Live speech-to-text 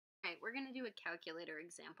Alright, we're going to do a calculator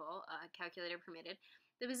example, calculator permitted.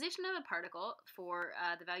 The position of a particle for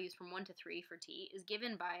the values from 1 to 3 for t is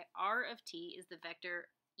given by r of t is the vector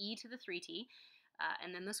e to the 3t,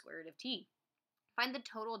 and then the square root of t. Find the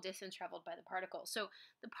total distance traveled by the particle. So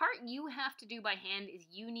the part you have to do by hand is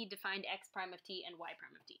you need to find x prime of t and y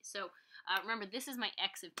prime of t. So remember, this is my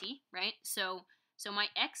x of t, right? So my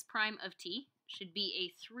x prime of t should be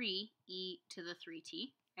a 3e to the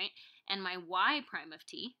 3t, right? And my y prime of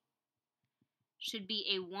t should be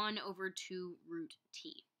a 1 over 2 root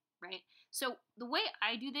t, right? So the way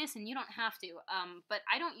I do this, and you don't have to, but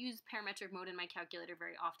I don't use parametric mode in my calculator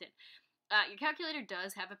very often. Your calculator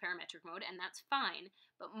does have a parametric mode, and that's fine,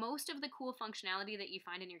 but most of the cool functionality that you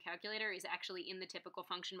find in your calculator is actually in the typical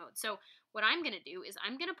function mode. So what I'm going to do is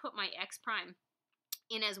I'm going to put my x prime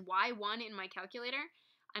in as y1 in my calculator.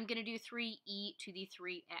 I'm going to do 3e to the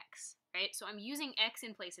 3x, right? So I'm using x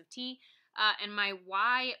in place of t, and my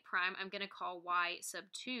y prime I'm going to call y sub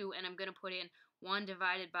 2, and I'm going to put in 1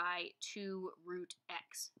 divided by 2 root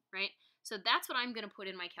x, right? So that's what I'm going to put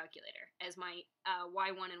in my calculator as my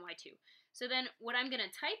y1 and y2. So then what I'm going to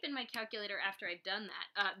type in my calculator after I've done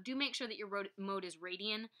that, do make sure that your mode is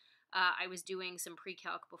radian. I was doing some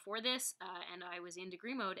pre-calc before this, and I was in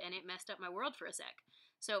degree mode, and it messed up my world for a sec.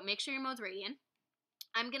 So make sure your mode's radian.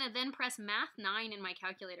 I'm going to then press math 9 in my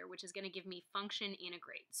calculator, which is going to give me function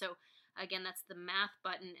integrate. So again, that's the math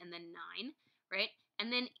button and then 9, right?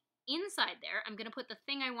 And then inside there, I'm going to put the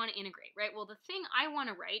thing I want to integrate, right? Well, the thing I want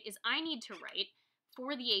to write is I need to write,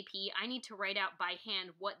 for the AP, I need to write out by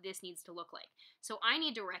hand what this needs to look like. So I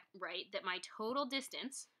need to write that my total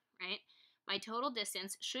distance, right? My total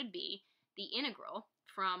distance should be the integral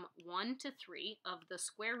from 1 to 3 of the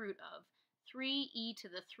square root of 3e to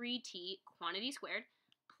the 3t quantity squared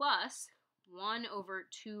plus 1 over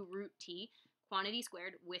 2 root t quantity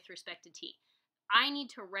squared with respect to t. I need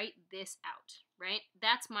to write this out, right?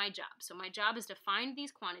 That's my job. So my job is to find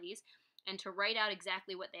these quantities and to write out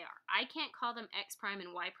exactly what they are. I can't call them x prime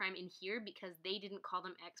and y prime in here because they didn't call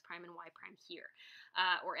them x prime and y prime here,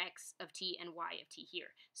 or x of t and y of t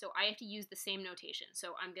here. So I have to use the same notation.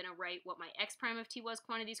 So I'm going to write what my x prime of t was,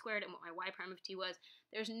 quantity squared, and what my y prime of t was.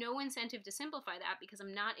 There's no incentive to simplify that because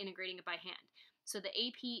I'm not integrating it by hand. So the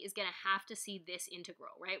AP is going to have to see this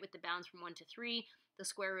integral, right, with the bounds from 1 to 3, the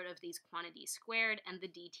square root of these quantities squared, and the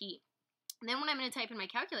dt. And then what I'm going to type in my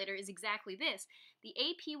calculator is exactly this. The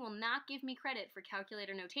AP will not give me credit for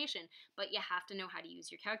calculator notation, but you have to know how to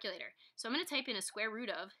use your calculator. So I'm going to type in a square root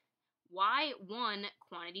of y1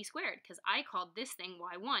 quantity squared, because I called this thing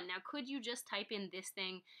y1. Now, could you just type in this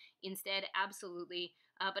thing instead? Absolutely.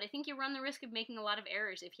 But I think you run the risk of making a lot of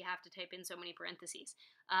errors if you have to type in so many parentheses.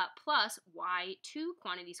 Plus y2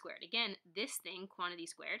 quantity squared. Again, this thing, quantity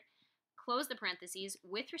squared. Close the parentheses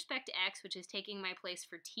with respect to x, which is taking my place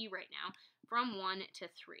for t right now, from 1 to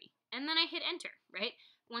 3. And then I hit enter, right?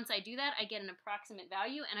 Once I do that, I get an approximate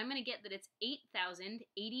value, and I'm going to get that it's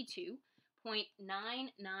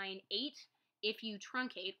 8,082.998 if you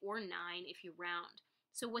truncate, or 9 if you round.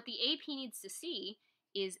 So what the AP needs to see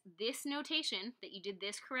is this notation, that you did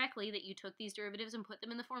this correctly, that you took these derivatives and put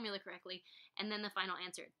them in the formula correctly, and then the final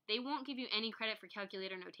answer. They won't give you any credit for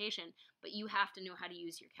calculator notation, but you have to know how to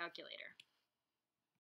use your calculator.